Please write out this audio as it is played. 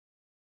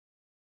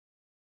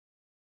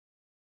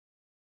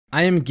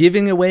I am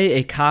giving away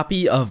a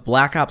copy of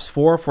Black Ops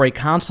 4 for a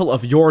console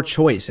of your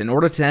choice. In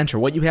order to enter,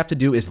 what you have to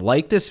do is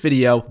like this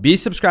video, be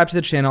subscribed to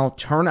the channel,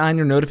 turn on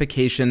your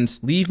notifications,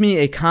 leave me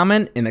a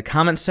comment in the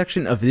comment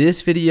section of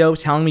this video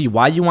telling me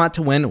why you want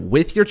to win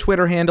with your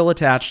Twitter handle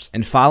attached,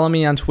 and follow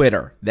me on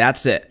Twitter.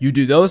 That's it. You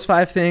do those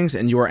 5 things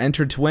and you are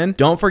entered to win.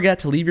 Don't forget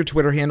to leave your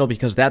Twitter handle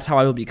because that's how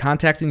I will be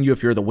contacting you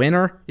if you're the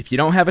winner. If you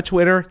don't have a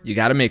Twitter, you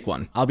gotta make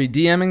one. I'll be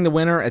DMing the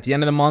winner at the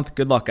end of the month.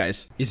 Good luck,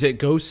 guys. Is it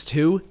Ghost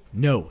 2?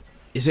 No.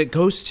 Is it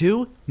Ghost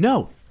 2?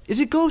 No.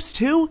 Is it Ghost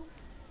 2?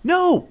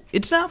 No,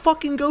 it's not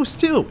fucking Ghost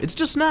 2. It's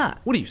just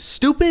not. What are you,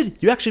 stupid?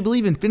 You actually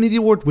believe Infinity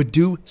Ward would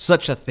do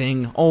such a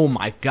thing? Oh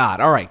my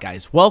god. Alright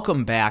guys,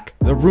 welcome back.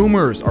 The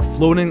rumors are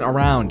floating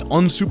around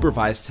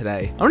unsupervised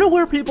today. I don't know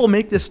where people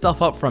make this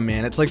stuff up from,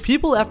 man. It's like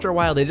people after a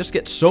while, they just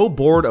get so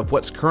bored of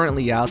what's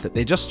currently out that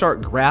they just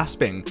start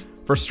grasping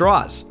for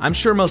straws. I'm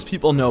sure most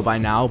people know by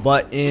now,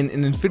 but an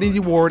Infinity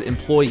Ward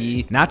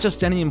employee, not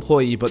just any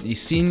employee, but the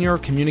senior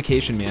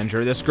communication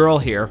manager, this girl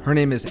here, her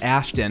name is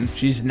Ashton.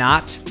 She's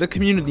not the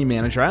community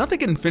manager. I don't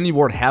think Infinity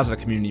Ward has a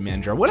community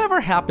manager.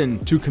 Whatever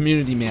happened to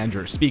community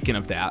managers, speaking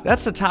of that?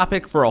 That's a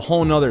topic for a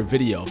whole nother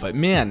video, but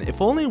man,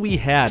 if only we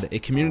had a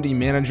community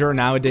manager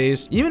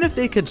nowadays, even if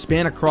they could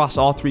span across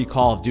all 3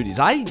 Call of Duties.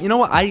 You know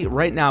what,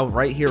 right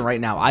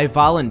now, I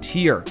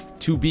volunteer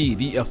to be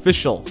the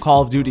official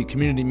Call of Duty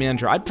community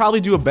manager. I'd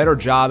probably do a better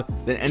job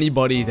than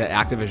anybody that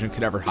Activision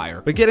could ever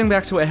hire. But getting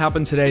back to what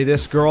happened today,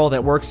 this girl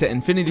that works at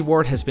Infinity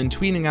Ward has been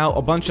tweeting out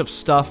a bunch of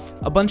stuff,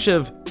 a bunch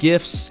of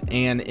GIFs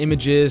and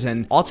images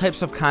and all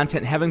types of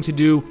content having to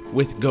do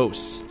with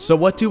ghosts. So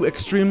what do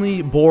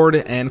extremely bored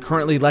and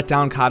currently let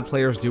down COD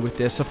players do with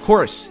this? Of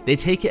course, they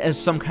take it as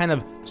some kind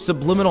of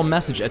subliminal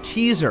message, a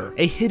teaser,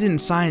 a hidden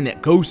sign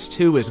that Ghost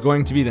 2 is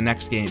going to be the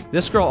next game.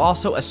 This girl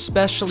also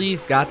especially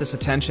got this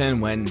attention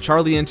when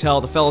Charlie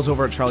Intel, the fellows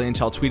over at Charlie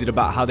Intel, tweeted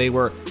about how they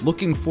were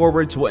looking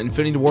forward to what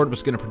Infinity Ward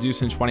was going to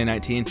produce in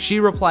 2019. She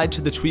replied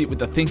to the tweet with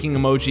the thinking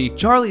emoji.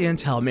 Charlie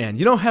Intel, man,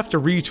 you don't have to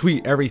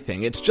retweet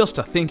everything. It's just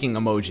a thinking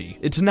emoji.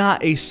 It's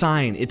not a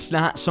sign. It's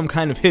not some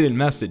kind of hidden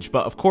message.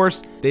 But of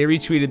course, they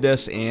retweeted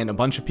this and a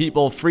bunch of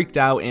people freaked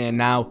out and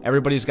now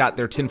everybody's got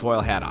their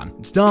tinfoil hat on.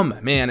 It's dumb,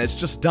 man. It's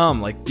just dumb.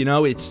 Like, you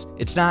know, it's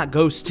not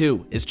Ghost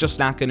 2. It's just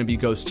not going to be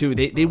Ghost 2.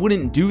 They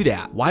wouldn't do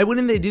that. Why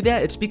wouldn't they do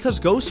that? It's because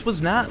Ghost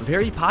was not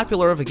very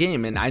popular of a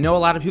game. And I know a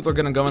lot of people are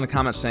going to go in the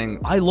comments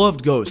saying, I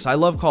loved Ghost. I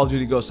love Call of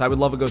Duty Ghost. I would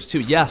love a Ghost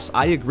 2. Yes,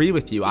 I agree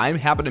with you. I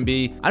happen to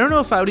be, I don't know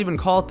if I would even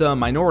call it the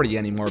minority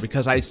anymore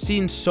because I've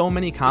seen so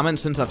many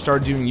comments since I've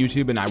started doing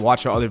YouTube and I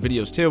watch other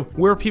videos too,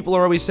 where people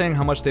are always saying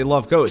how much they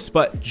love Ghost.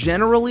 But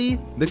generally,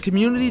 the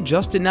community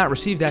just did not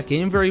receive that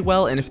game very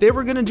well. And if they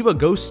were going to do a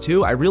Ghost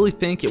 2, I really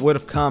think it would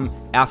have come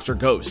after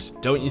Ghost.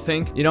 Don't you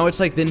think? You know,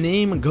 it's like the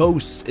name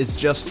Ghost is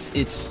just,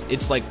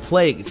 it's like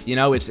plagued, you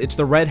know, it's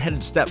the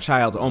red-headed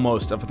stepchild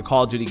almost of the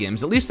Call of Duty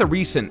games, at least the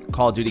recent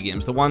Call of Duty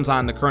games, the ones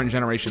on the current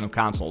generation of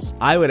consoles.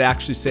 I would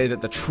actually say that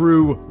the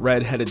true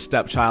red-headed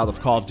stepchild of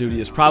Call of Duty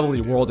is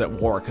probably World at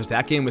War, because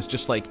that game was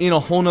just like in a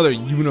whole nother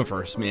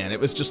universe, man. It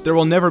was just, there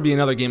will never be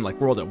another game like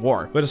World at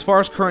War. But as far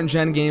as current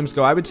gen games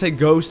go, I would say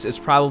Ghost is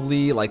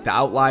probably like the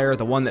outlier,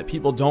 the one that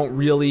people don't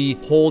really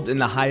hold in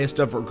the highest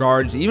of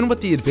regards, even with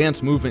the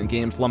advanced movement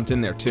games lumped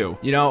in there too.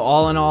 You know,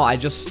 all in all, I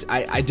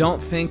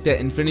don't think that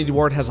Infinity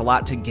Ward has a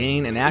lot to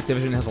gain and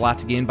Activision has a lot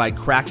to gain by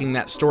cracking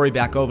that story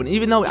back open,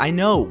 even though I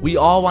know we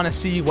all want to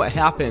see what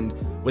happened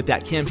with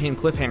that campaign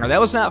cliffhanger. That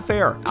was not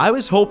fair. I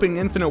was hoping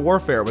Infinite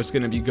Warfare was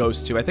going to be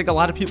Ghost 2. I think a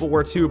lot of people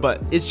were too,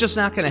 but it's just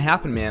not going to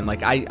happen, man.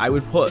 Like I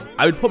would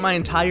put my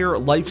entire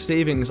life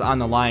savings on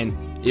the line.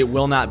 It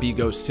will not be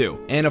Ghost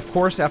 2. And of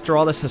course, after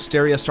all this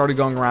hysteria started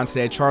going around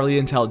today,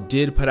 Charlie Intel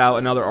did put out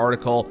another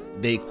article.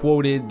 They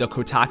quoted the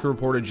Kotaku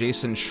reporter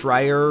Jason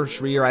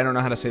Schreier, I don't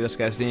know how to say this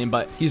guy's name,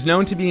 but he's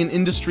known to be an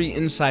industry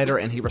insider,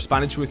 and he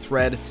responded to a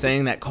thread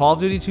saying that Call of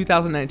Duty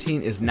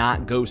 2019 is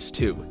not Ghost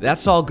 2.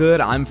 That's all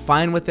good. I'm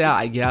fine with that,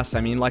 I guess.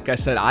 I mean, like I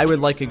said, I would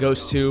like a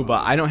Ghost 2,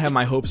 but I don't have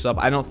my hopes up.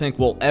 I don't think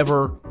we'll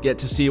ever get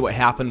to see what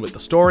happened with the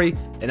story,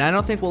 and I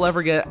don't think we'll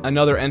ever get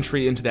another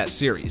entry into that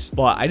series.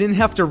 But I didn't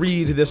have to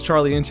read this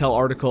Charlie Intel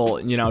article,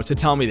 you know, to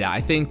tell me that.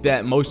 I think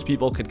that most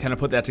people could kind of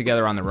put that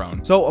together on their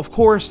own. So, of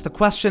course, the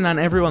question on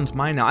everyone's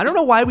mind now, I don't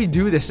know why we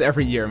do this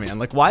every year, man.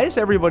 Like, why is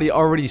everybody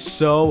already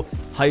so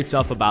hyped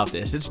up about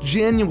this? It's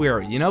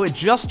January, you know, it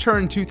just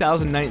turned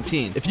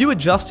 2019. If you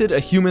adjusted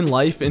a human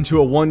life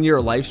into a 1-year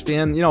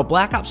lifespan, you know,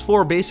 Black Ops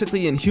 4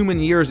 basically in human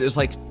years is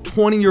like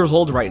 20 years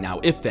old right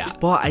now, if that.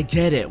 But I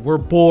get it, we're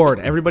bored.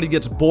 Everybody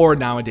gets bored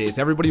nowadays.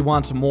 Everybody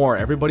wants more.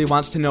 Everybody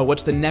wants to know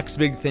what's the next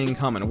big thing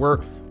coming.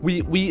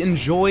 We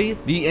enjoy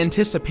the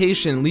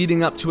anticipation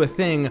leading up to a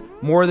thing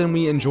more than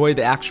we enjoy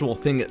the actual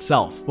thing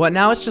itself. But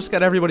now it's just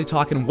got everybody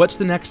talking, what's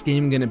the next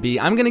game gonna be?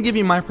 I'm gonna give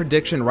you my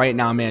prediction right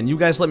now, man. You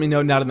guys let me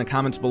know down in the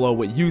comments below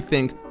what you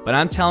think, but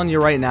I'm telling you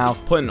right now,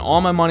 putting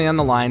all my money on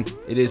the line,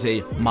 it is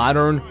a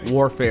Modern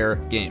Warfare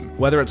game.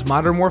 Whether it's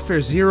Modern Warfare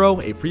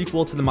 0, a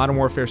prequel to the Modern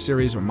Warfare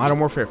series, or Modern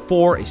Warfare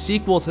 4, a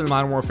sequel to the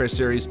Modern Warfare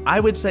series,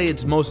 I would say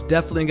it's most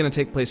definitely going to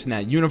take place in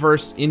that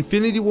universe.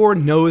 Infinity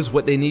Ward knows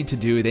what they need to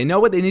do. They know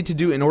what they need to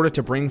do in order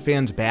to bring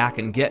fans back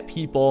and get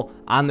people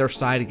on their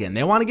side again.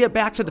 They want to get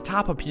back to the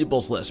top of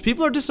people's list.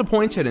 People are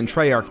disappointed in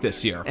Treyarch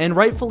this year, and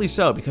rightfully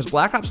so, because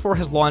Black Ops 4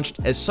 has launched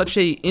as such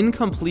a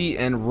incomplete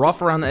and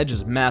rough around the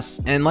edges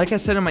mess. And like I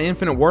said in my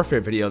Infinite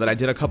Warfare video that I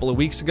did a couple of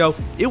weeks ago,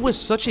 it was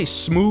such a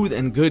smooth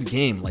and good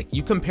game. Like,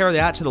 you compare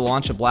that to the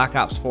launch of Black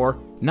Ops 4,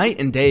 night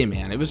and day,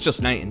 man. It was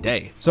just night and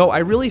day. So I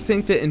really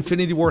think that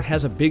Infinity Ward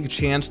has a big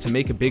chance to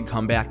make a big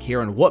comeback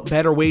here, and what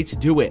better way to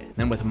do it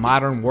than with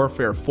Modern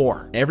Warfare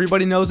 4?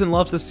 Everybody knows and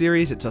loves the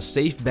series. It's a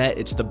safe bet.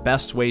 It's the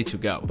best way to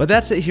go. But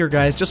that's it here,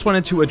 guys. Just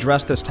wanted to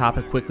address this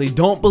topic quickly.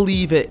 Don't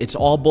believe it. It's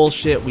all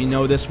bullshit. We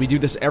know this. We do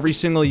this every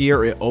single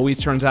year. It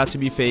always turns out to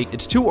be fake.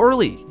 It's too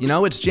early. You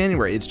know, it's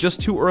January. It's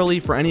just too early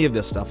for any of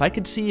this stuff. I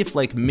could see if,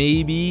 like,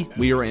 maybe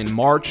we were in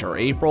March or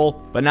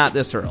April, but not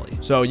this early.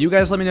 So you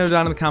guys let me know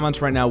down in the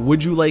comments right now.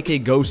 Would you like a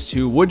Ghost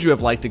 2? Would you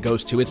have liked a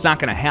Ghost 2? It's not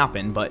going to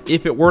happen, but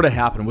if it were to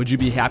happen, would you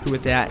be happy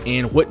with that?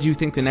 And what do you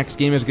think the next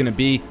game is going to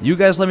be? You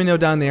guys let me know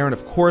down there, and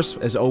of course,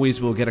 as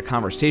always, we'll get a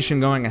conversation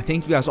going. I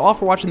thank you guys all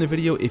for watching the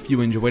video. If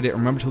you enjoyed it,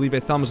 remember to leave a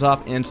thumbs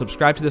up and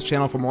subscribe to this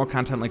channel for more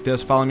content like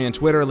this. Follow me on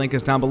Twitter, link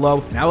is down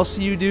below, and I will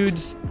see you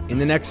dudes in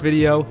the next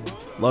video.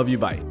 Love you,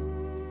 bye.